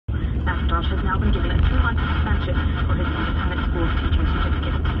Welsh has now been given a 2-month suspension for his independent school teaching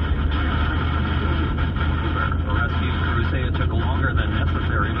certificate. The rescue crews say it took longer than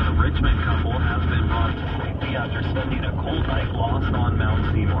necessary, but the Richmond couple has been brought to safety after spending a cold night lost on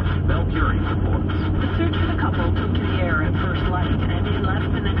Mount Seymour. Belle reports. The search for the couple took to the air at first light, and in less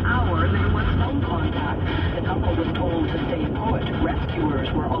than an hour there was phone contact. The couple was told to stay put.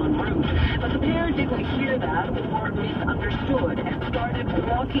 Rescuers were en route, but the pair didn't hear that or misunderstood and started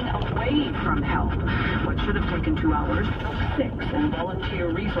walking away from help. What should have taken 2 hours took 6, and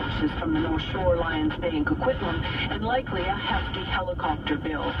volunteer resources from the North Shore, Lions Bay and Coquitlam, and likely a hefty helicopter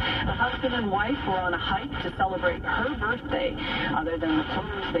bill. The husband and wife were on a hike to celebrate her birthday. Other than the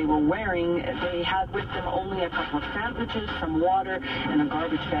clothes they were wearing, they had with them only a couple of sandwiches, some water, and a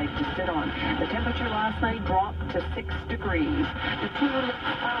garbage bag to sit on. The temperature last night dropped to 6 degrees. The two looked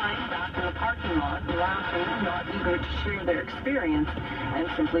fine back in the parking lot, laughing, not eager to share their experience, and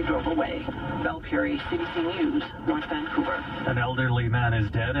simply drove away. Belle Puri, CBC News, North Vancouver. An elderly man is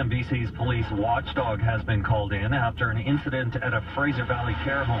dead, and BC's police watchdog has been called in after an incident at a Fraser Valley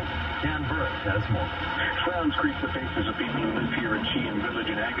care home. Dan Burke has more. Frowns crease the faces of people who live here in Sheehan Village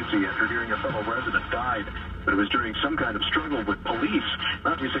in Agassiz after hearing a fellow resident died, but it was during some kind of struggle with police.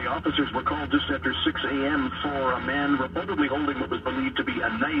 Mountie say officers were called just after 6 a.m. for a man reportedly holding what was believed to be a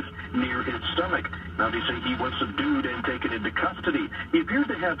knife near his stomach. Mountie say he was subdued and taken into custody. He appeared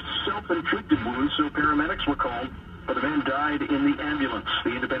to have self-inflicted wounds, so paramedics were called, but the man died in the ambulance.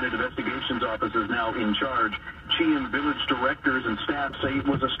 The Independent Investigations Office is now in charge. Sheehan Village directors and staff say it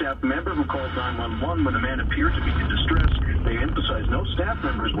was a staff member who called 911 when the man appeared to be in distress. They emphasize no staff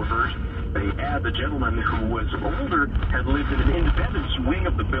members were hurt. They add the gentleman who was older had lived in an independence wing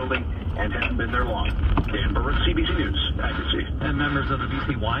of the building and hadn't been there long. Dan Burke, CBC News, Agassiz. And members of the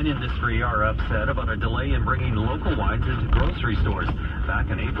BC wine industry are upset about a delay in bringing local wines into grocery stores. Back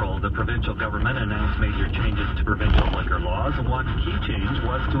in April, the provincial government announced major changes to provincial liquor laws. One key change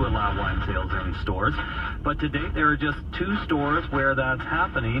was to allow wine sales in stores. But to date, there are just 2 stores where that's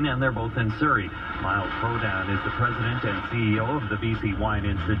happening, and they're both in Surrey. Miles Prodan is the president and CEO of the BC Wine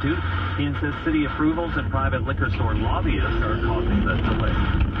Institute. He insists city approvals and private liquor store lobbyists are causing the delay.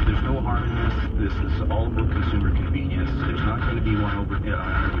 There's no harm in this. This is all about consumer convenience. There's not going to be one over the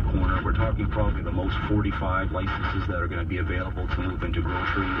corner. We're talking probably the most 45 licenses that are going to be available to move into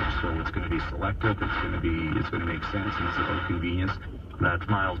grocery. So it's going to be selective. It's going to make sense, and it's about convenience. That's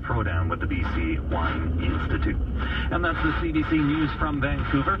Miles Prodan with the BC Wine Institute. And that's the CBC News from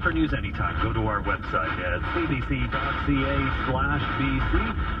Vancouver. For news anytime, go to our website at cbc.ca/BC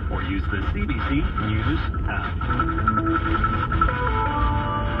or use the CBC News app.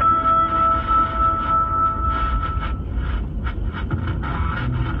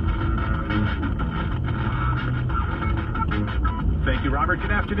 Thank you, Robert.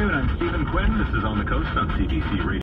 Good afternoon. I'm Stephen Quinn. This is On the Coast on CBC Radio.